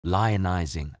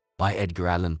Lionizing by Edgar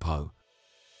Allan Poe.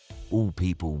 All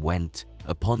people went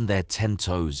upon their 10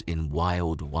 toes in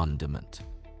wild wonderment.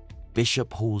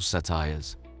 Bishop Hall's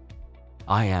satires.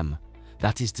 I am,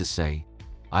 that is to say,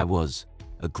 I was,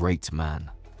 a great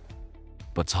man.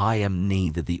 But I am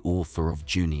neither the author of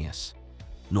Junius,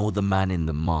 nor the man in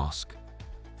the mask,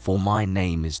 for my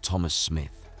name is Thomas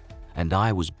Smith, and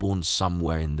I was born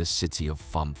somewhere in the city of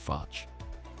Fumfudge.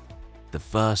 The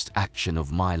first action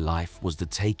of my life was the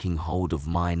taking hold of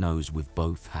my nose with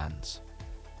both hands.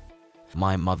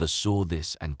 My mother saw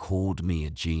this and called me a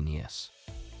genius.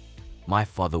 My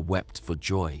father wept for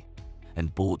joy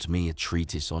and bought me a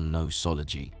treatise on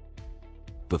nosology.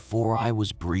 Before I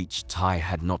was breeched, I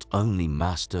had not only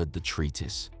mastered the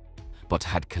treatise, but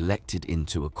had collected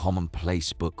into a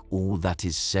commonplace book all that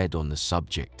is said on the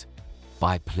subject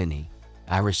by Pliny,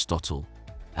 Aristotle,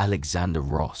 Alexander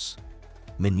Ross,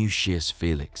 Minucius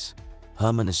Felix,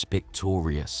 Hermanus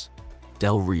Pictorius,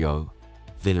 Del Rio,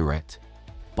 Villaret,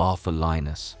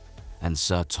 Bartholinus, and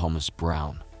Sir Thomas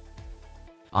Browne.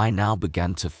 I now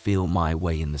began to feel my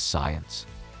way in the science,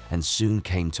 and soon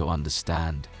came to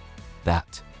understand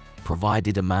that,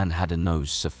 provided a man had a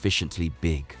nose sufficiently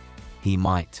big, he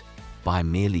might, by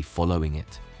merely following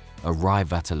it,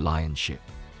 arrive at a lionship.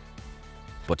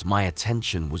 But my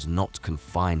attention was not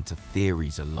confined to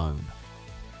theories alone.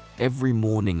 Every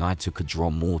morning I took a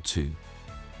drum or two,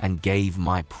 and gave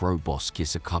my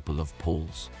proboscis a couple of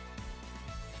pulls.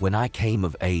 When I came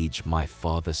of age, my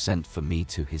father sent for me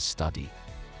to his study.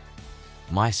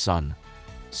 "My son,"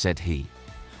 said he,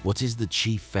 "what is the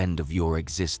chief end of your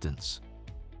existence?"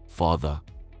 "Father,"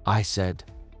 I said,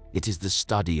 "it is the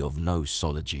study of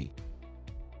nosology."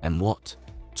 "And what,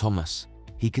 Thomas,"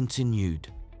 he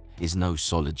continued, "is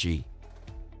nosology?"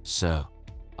 "Sir,"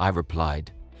 I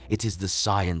replied, "it is the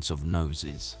science of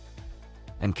noses."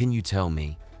 "And can you tell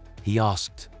me," he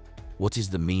asked, "what is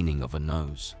the meaning of a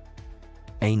nose?"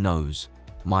 "A nose,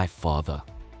 my father,"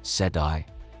 said I,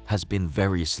 "has been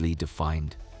variously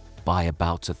defined by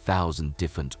about 1,000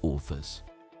 different authors.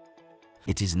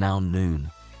 It is now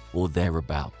noon, or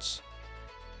thereabouts.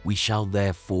 We shall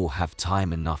therefore have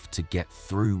time enough to get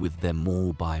through with them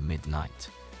all by midnight.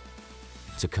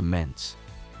 To commence,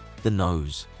 the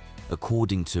nose,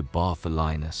 according to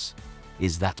Bartholinus,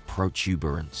 is that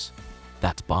protuberance,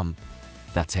 that bump,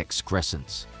 that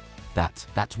excrescence,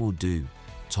 that will do,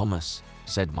 Thomas,"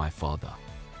 said my father.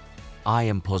 "I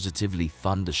am positively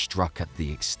thunderstruck at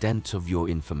the extent of your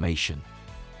information.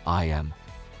 I am,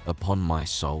 upon my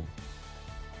soul.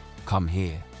 Come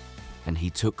here," and he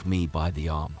took me by the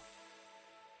arm.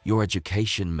 "Your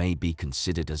education may be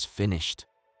considered as finished,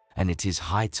 and it is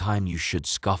high time you should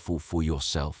scuffle for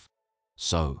yourself.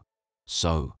 So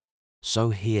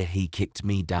here," he kicked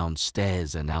me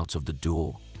downstairs and out of the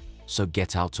door. "So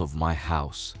get out of my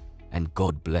house, and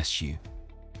God bless you."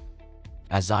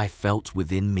 As I felt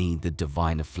within me the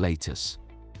divine afflatus,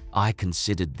 I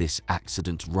considered this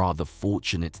accident rather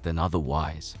fortunate than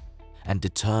otherwise, and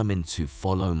determined to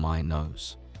follow my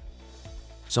nose.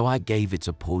 So I gave it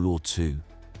a pull or two,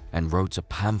 and wrote a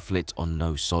pamphlet on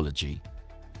nosology.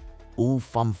 All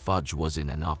Fumfudge was in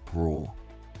an uproar.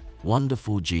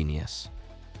 "Wonderful genius,"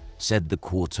 said the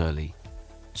Quarterly.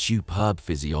 "Superb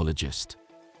physiologist,"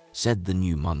 said the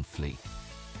New Monthly.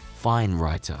 "Fine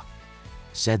writer,"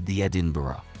 said the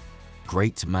Edinburgh.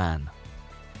 "Great man,"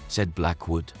 said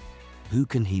Blackwood. "Who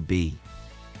can he be?"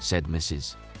 said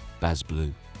Mrs.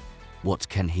 Bazblue. "What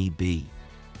can he be?"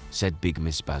 said Big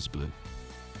Miss Bazblue.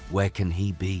 "Where can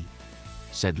he be?"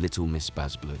 said Little Miss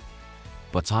Bazblue.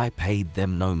 But I paid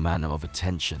them no manner of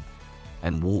attention,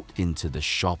 and walked into the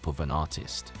shop of an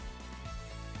artist.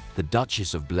 The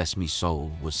Duchess of Bless Me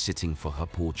Soul was sitting for her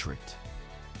portrait.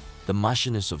 The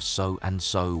Marchioness of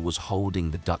So-and-so was holding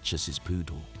the Duchess's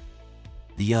poodle.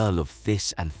 The Earl of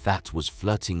This and That was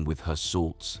flirting with her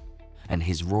salts, and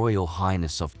His Royal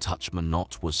Highness of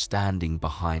Touchmanot was standing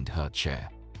behind her chair.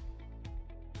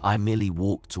 I merely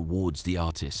walked towards the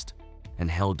artist and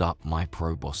held up my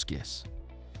proboscis.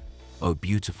 "Oh,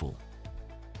 beautiful,"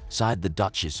 sighed the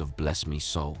Duchess of Bless Me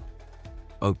Soul.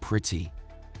 "Oh, pretty,"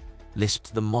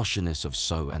 lisped the Marchioness of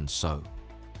So-and-so.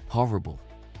 "Horrible,"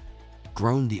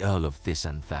 groaned the Earl of This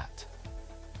and That.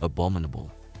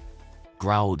 "Abominable,"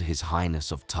 growled His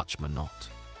Highness of Touchmanot.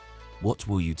 "What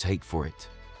will you take for it?"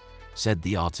 said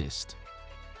the artist.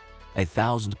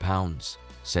 £1,000,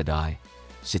 said I,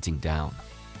 sitting down.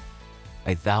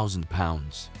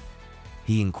 £1,000,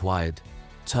 he inquired,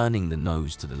 turning the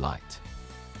nose to the light.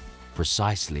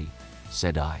 "Precisely,"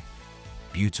 said I.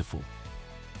 "Beautiful,"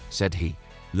 said he,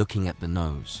 looking at the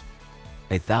nose.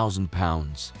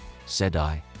 £1,000, said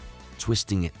I,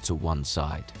 twisting it to one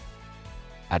side.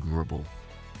 Admirable,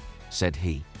 said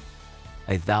he.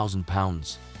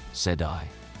 £1,000, said I.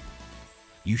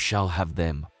 You shall have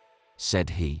them, said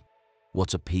he.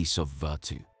 What a piece of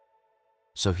virtue.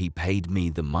 So he paid me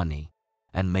the money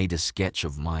and made a sketch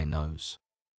of my nose.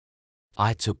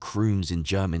 I took rooms in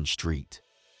Jermyn Street,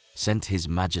 sent His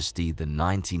Majesty the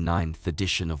 99th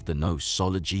edition of the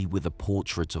Nosology with a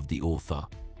portrait of the author,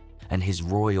 and His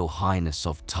Royal Highness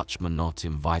of Touchmanot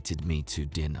invited me to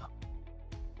dinner.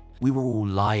 We were all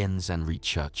lions and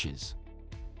rechurches.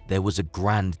 There was a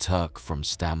Grand Turk from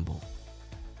Stamboul.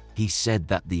 He said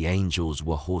that the angels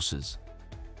were horses,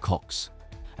 cocks,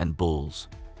 and bulls,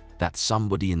 that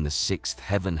somebody in the sixth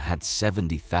heaven had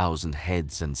 70,000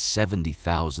 heads and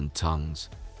 70,000 tongues,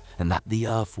 and that the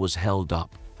earth was held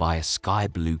up by a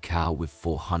sky-blue cow with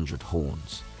 400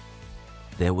 horns.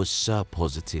 There was Sir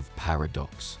Positive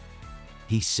Paradox.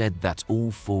 He said that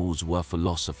all fools were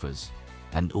philosophers,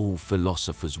 and all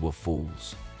philosophers were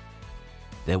fools.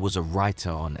 There was a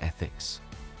writer on ethics.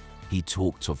 He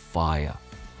talked of fire,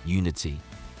 unity,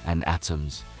 and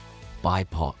atoms,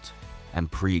 bipot and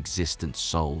pre-existent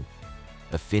soul,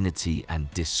 affinity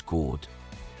and discord,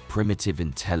 primitive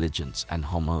intelligence and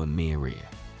homoemeria.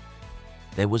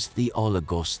 There was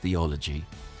Theologos theology.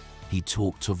 He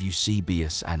talked of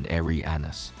Eusebius and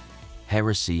Arianus,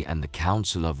 heresy and the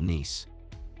Council of Nice,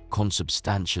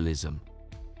 consubstantialism,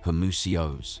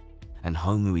 homoousios, and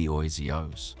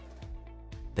homoioisios.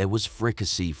 There was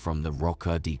fricassee from the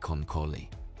Rocca di Concoli.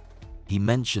 He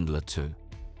mentioned Latou,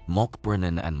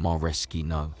 Mockbrennan and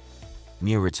Moresquino,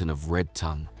 Muriton of red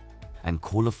tongue, and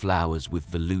cauliflowers with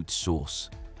veloute sauce,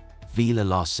 Vila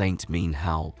la Saint Mean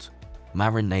Hault,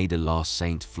 Marinada la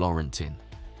Saint Florentin,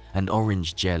 and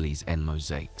orange jellies en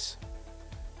mosaics.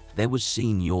 There was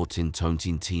Signor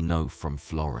Tintontintino from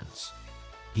Florence.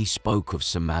 He spoke of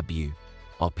Cimabue,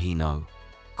 Opino,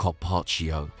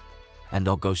 Carpaccio, and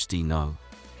Agostino,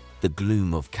 the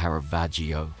gloom of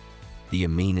Caravaggio, the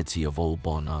amenity of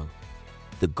Olbono,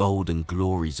 the golden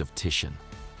glories of Titian,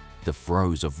 the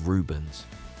throes of Rubens,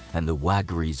 and the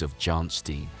waggeries of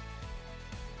Janstein.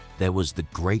 There was the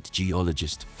great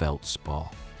geologist Feldspar.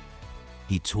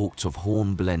 He talked of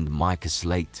hornblende mica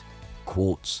slate,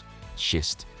 quartz,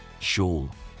 schist, schall,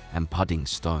 and pudding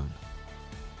stone.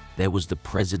 There was the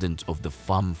president of the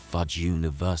Fum Fudge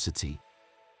University.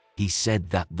 He said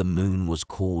that the moon was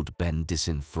called Bendis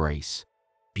in Thrace,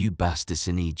 Bubastis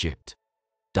in Egypt,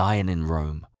 Dian in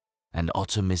Rome, and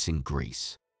Artemis in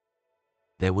Greece.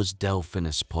 There was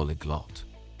Delphinus Polyglot.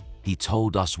 He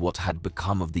told us what had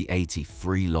become of the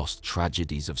 83 lost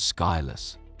tragedies of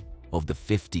Scylus, of the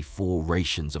 54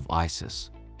 rations of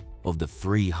Isis, of the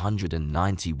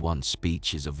 391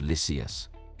 speeches of Lysias,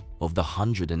 of the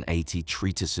 180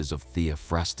 treatises of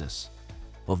Theophrastus,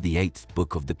 of the 8th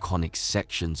book of the conic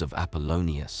sections of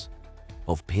Apollonius,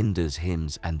 of Pindar's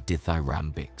hymns and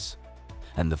dithyrambics,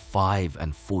 and the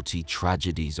 45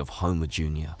 tragedies of Homer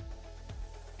Jr.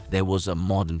 There was a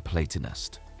modern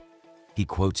Platonist. He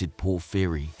quoted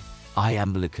Porphyry,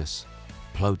 Iamblichus,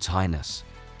 Plotinus,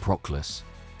 Proclus,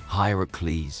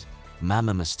 Hierocles,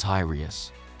 Mammamus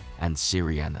Tyrius, and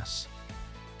Syrianus.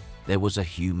 There was a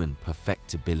human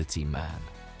perfectibility man.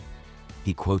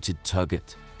 He quoted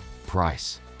Turgot,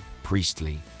 Price,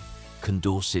 Priestley,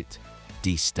 Condorcet,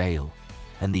 D. Stale,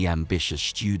 and the ambitious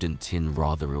student in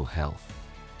rather ill health.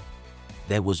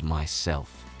 There was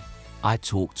myself. I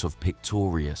talked of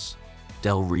Pictorius,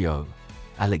 Del Rio,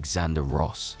 Alexander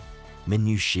Ross,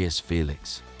 Minucius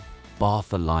Felix,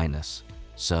 Bartholinus,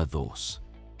 Certhos,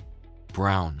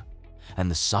 Brown, and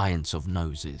the science of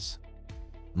noses.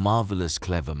 Marvelous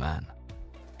clever man,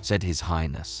 said His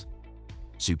Highness.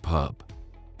 Superb,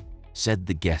 said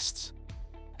the guests,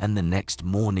 and the next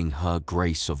morning Her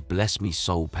Grace of Bless Me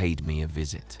Soul paid me a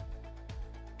visit.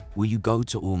 Will you go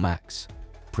to Almack's,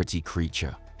 pretty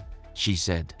creature? She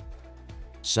said.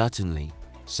 Certainly,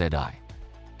 said I.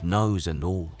 Nose and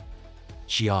all?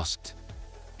 She asked.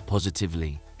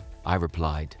 Positively, I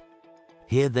replied.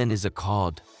 Here then is a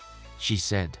card, she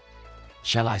said.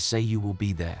 Shall I say you will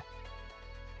be there?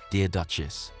 Dear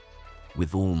Duchess,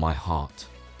 with all my heart.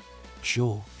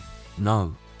 Sure,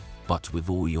 no, but with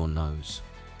all your nose.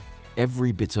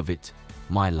 Every bit of it,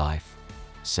 my life,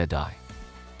 said I.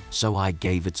 So I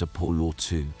gave it a pull or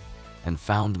two, and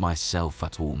found myself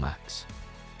at Almack's.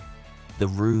 The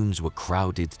rooms were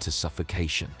crowded to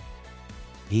suffocation.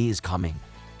 He is coming,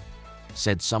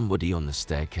 said somebody on the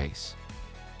staircase.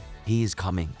 He is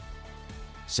coming,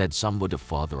 said somebody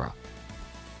farther up.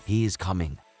 He is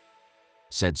coming,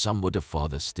 said somebody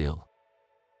farther still.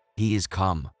 He is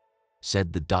come,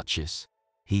 said the Duchess.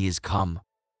 He is come,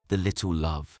 the little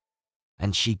love.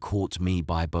 And she caught me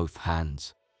by both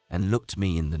hands, and looked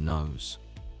me in the nose.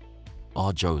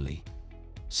 "Ah, Jolie,"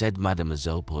 said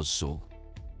Mademoiselle Pozsol.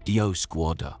 "Dio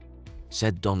squadra,"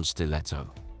 said Don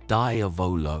Stiletto.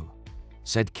 "Diavolo,"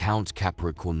 said Count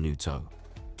Capricornuto.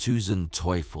 "Tusen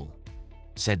Teufel,"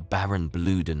 said Baron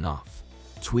Bludenuff.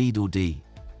 "Tweedledee,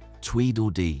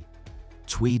 Tweedledee,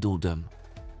 Tweedledum,"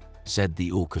 said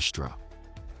the orchestra.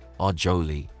 "Ah,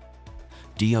 Jolie,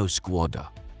 Dio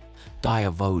squadra,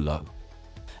 Diavolo,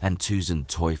 and Tusen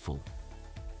Teufel,"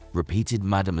 repeated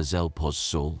Mademoiselle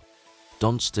Pozsol,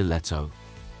 Don Stiletto,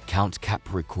 Count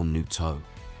Capricornuto,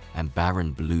 and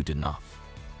Baron Bludenuff.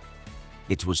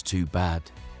 It was too bad.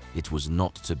 It was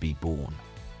not to be borne.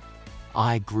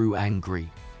 I grew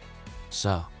angry.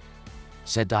 "Sir,"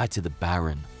 said I to the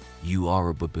Baron, "you are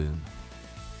a baboon."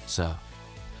 "Sir,"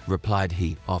 replied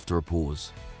he after a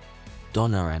pause,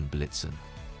 "Donner and Blitzen."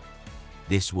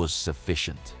 This was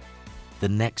sufficient. The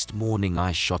next morning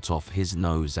I shot off his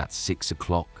nose at 6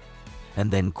 o'clock, and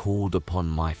then called upon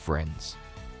my friends.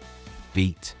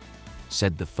 "Beat,"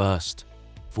 said the first.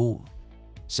 "Fool,"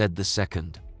 said the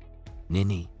second.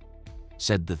 "Ninny,"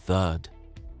 said the third.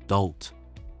 "Dolt,"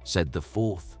 said the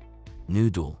fourth.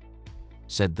 "Noodle,"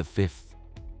 said the fifth.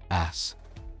 "Ass,"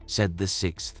 said the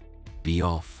sixth. "Be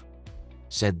off,"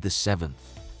 said the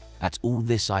seventh. At all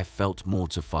this I felt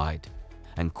mortified,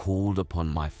 and called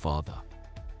upon my father.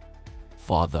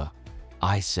 "Father,"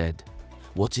 I said,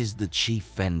 "what is the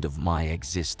chief end of my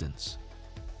existence?"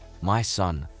 "My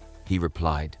son," he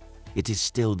replied, "it is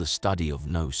still the study of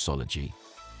nosology.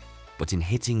 But in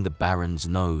hitting the Baron's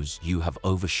nose you have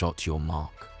overshot your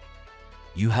mark.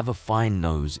 You have a fine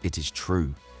nose, it is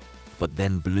true, but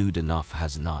then Bludenuff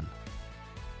has none.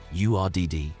 You are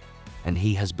DD, and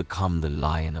he has become the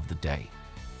lion of the day.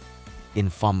 In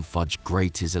Fumfudge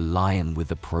great is a lion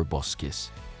with a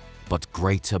proboscis, but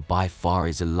greater by far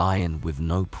is a lion with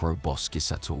no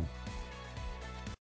proboscis at all."